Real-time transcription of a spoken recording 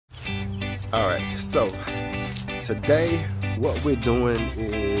All right, so today what we're doing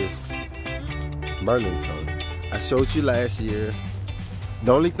is Merlin tone. I showed you last year.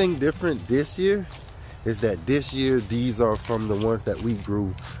 The only thing different this year is that this year these are from the ones that we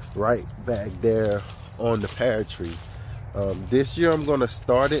grew right back there on the pear tree. This year I'm gonna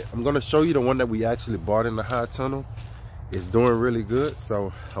start it. I'm gonna show you the one that we actually bought in the high tunnel. It's doing really good,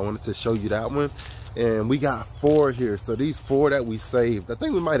 so I wanted to show you that one. And we got 4 here, so these 4 that we saved, I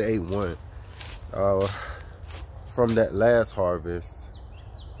think we might have ate one from that last harvest.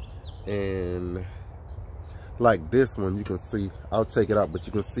 And like this one, you can see, I'll take it out, but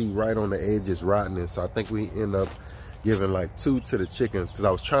you can see right on the edge is rotten. So I think we end up giving like 2 to the chickens because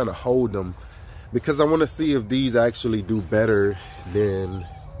I was trying to hold them because I want to see if these actually do better than,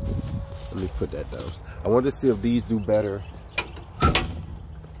 let me put that down. I want to see if these do better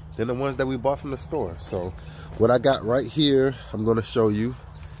than the ones that we bought from the store. So what I got right here, I'm going to show you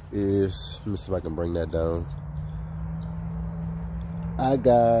is, let me see if I can bring that down. I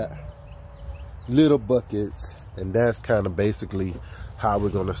got little buckets, and that's kind of basically how we're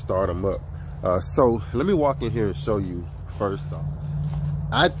going to start them up. So let me walk in here and show you first off.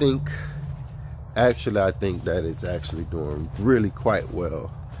 I think that it's actually doing really quite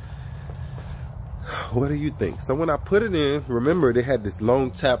well. What do you think? So when I put it in, remember they had this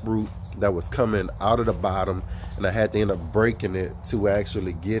long tap root that was coming out of the bottom, and I had to end up breaking it to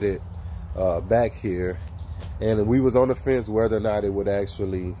actually get it back here. And we was on the fence whether or not it would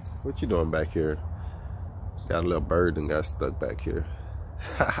actually, what you doing back here? Got a little bird and got stuck back here.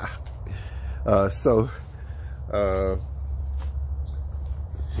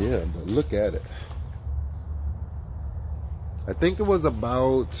 Yeah, but look at it. I think it was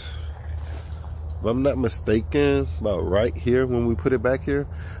about, if I'm not mistaken, about right here when we put it back here.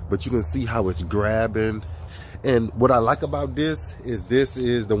 But you can see how it's grabbing. And what I like about this is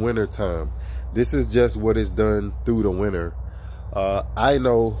the winter time. This is just what it's done through the winter. I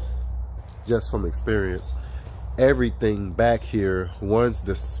know just from experience, everything back here, once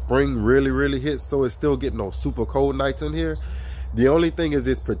the spring really hits, so it's still getting those super cold nights in here. The only thing is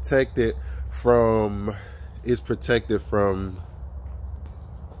it's protected from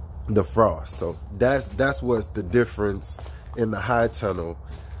the frost. So that's what's the difference in the high tunnel.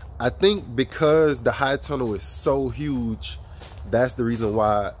 I think because the high tunnel is so huge, that's the reason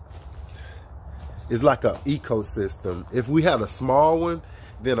why it's like an ecosystem. If we had a small one,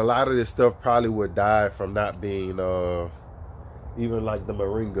 then a lot of this stuff probably would die from not being even like the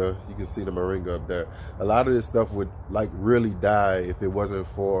moringa. You can see the moringa up there. A lot of this stuff would like really die if it wasn't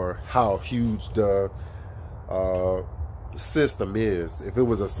for how huge the system is. If it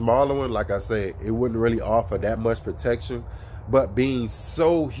was a smaller one, like I said, it wouldn't really offer that much protection. But being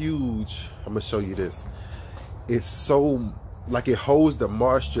so huge, I'm gonna show you this. It's so, like, it holds the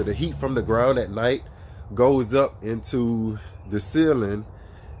moisture. The heat from the ground at night goes up into the ceiling,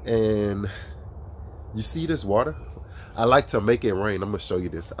 and you see this water? I like to make it rain. I'm gonna show you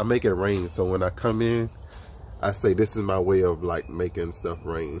this. I make it rain, so when I come in, I say this is my way of like making stuff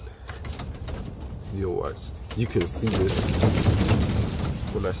rain. You'll watch. You can see this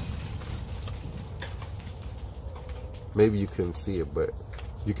when maybe you couldn't see it, but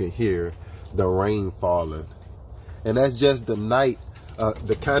you can hear the rain falling. And that's just the night,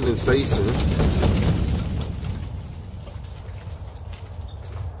 the condensation.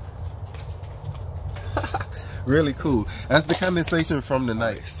 Really cool. That's the condensation from the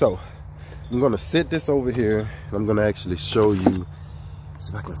night. So I'm gonna sit this over here, and I'm gonna actually show you.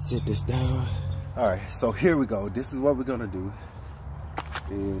 See if I can sit this down. All right, so here we go. This is what we're gonna do.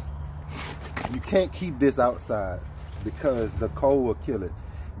 Is you can't keep this outside because the cold will kill it.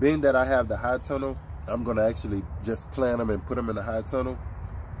 Being that I have the high tunnel, I'm gonna actually just plant them and put them in the high tunnel.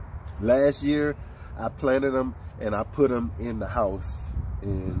 Last year, I planted them and I put them in the house.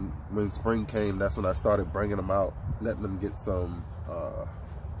 And when spring came, that's when I started bringing them out, letting them get some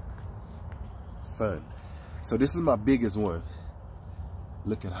sun. So this is my biggest one.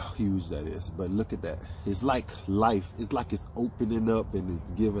 Look at how huge that is. But look at that. It's like life. It's like it's opening up and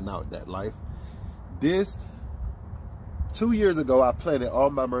it's giving out that life. This, 2 years ago, I planted all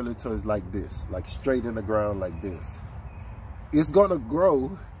my Merlin tons like this, like straight in the ground like this. It's gonna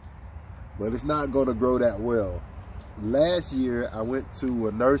grow, but it's not gonna grow that well. Last year, I went to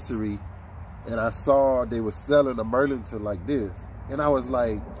a nursery and I saw they were selling a Merlinton like this. And I was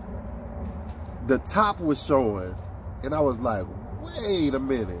like, the top was showing. And I was like, wait a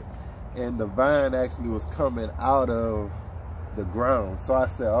minute. And the vine actually was coming out of the ground. So I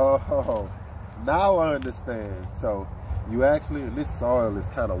said, oh, now I understand. So you actually, and this soil is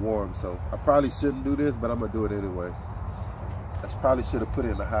kind of warm, so I probably shouldn't do this, but I'm gonna do it anyway. I probably should have put it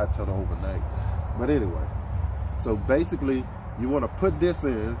in the high tunnel overnight. But anyway, so basically you want to put this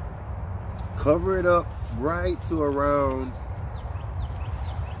in, cover it up right to around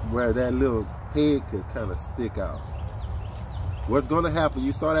where that little head could kind of stick out. What's going to happen,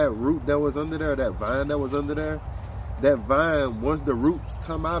 you saw that root that was under there, that vine that was under there? That vine, once the roots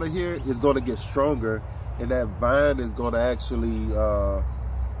come out of here, is going to get stronger, and that vine is going to actually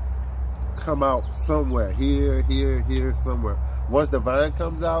come out somewhere, here, somewhere. Once the vine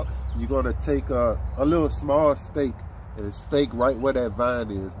comes out, you're going to take a little small stake and stake right where that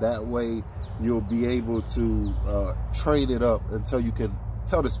vine is. That way you'll be able to train it up until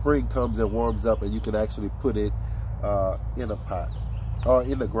the spring comes and warms up, and you can actually put it in a pot or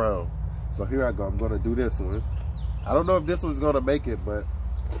in the ground. So here I go. I'm going to do this one. I don't know if this one's going to make it, but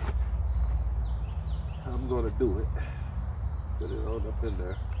I'm going to do it. Put it on up in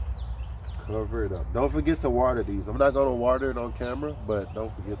there. Cover it up. Don't forget to water these. I'm not going to water it on camera, but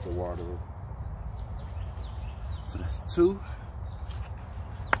don't forget to water them. So that's 2.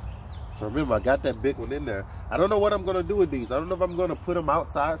 So remember, I got that big one in there. I don't know what I'm going to do with these. I don't know if I'm going to put them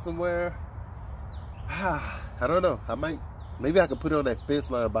outside somewhere. I don't know. Maybe I could put it on that fence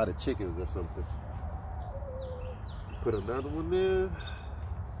line by the chickens or something. Put another one in.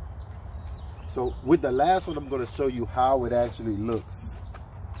 So with the last one, I'm going to show you how it actually looks.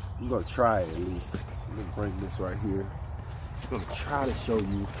 I'm going to try it at least. So let me bring this right here. I'm going to try to show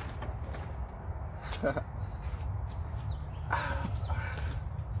you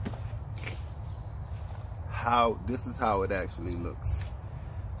this is how it actually looks.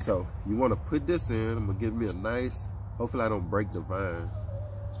 So you want to put this in. I'm going to give me a nice, hopefully I don't break the vine,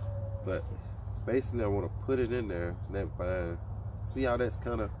 but basically I want to put it in there, that vine. See how that's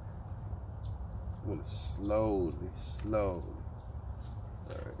kind of, I want to slowly. All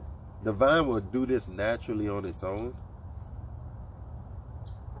right. The vine will do this naturally on its own.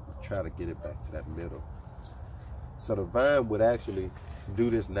 Try to get it back to that middle. So the vine would actually do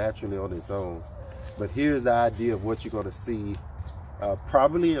this naturally on its own. But here's the idea of what you're going to see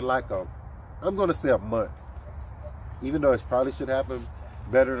probably in like I'm going to say a month. Even though it probably should happen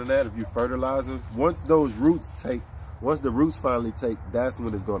better than that if you fertilize them. Once the roots finally take, that's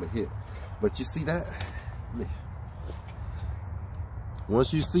when it's going to hit. But you see that?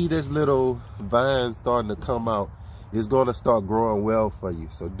 Once you see this little vine starting to come out, it's going to start growing well for you.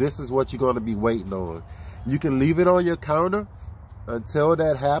 So this is what you're going to be waiting on. You can leave it on your counter until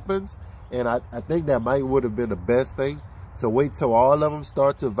that happens. And I think that would have been the best thing, to wait till all of them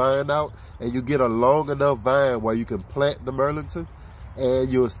start to vine out and you get a long enough vine where you can plant the Merlinton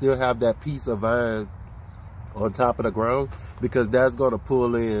and you'll still have that piece of vine on top of the ground, because that's going to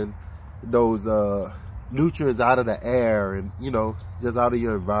pull in those nutrients out of the air and, you know, just out of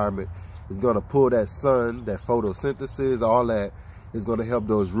your environment. It's going to pull that sun, that photosynthesis, all that is going to help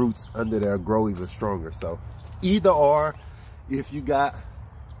those roots under there grow even stronger. So either or, if you got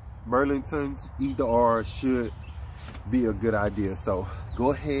Merlintons, either or should be a good idea. So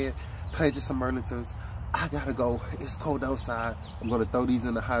go ahead, plant you some Merlintons. I gotta go, it's cold outside. I'm gonna throw these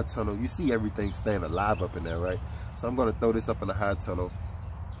in the high tunnel. You see everything staying alive up in there, right? So I'm gonna throw this up in the high tunnel.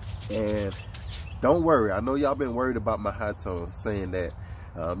 And don't worry, I know y'all been worried about my high tunnel, saying that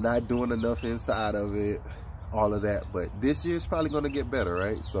I'm not doing enough inside of it, all of that, but this year it's probably gonna get better,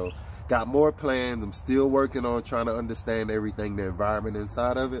 right? So got more plans. I'm still working on trying to understand everything, the environment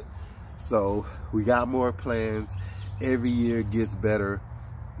inside of it. So we got more plans. Every year gets better,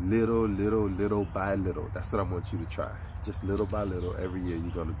 little by little. That's what I want you to try. Just little by little, every year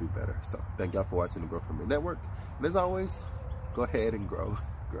you're gonna do better. So thank y'all for watching the Grow From Me Network. And as always, go ahead and grow.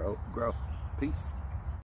 Peace.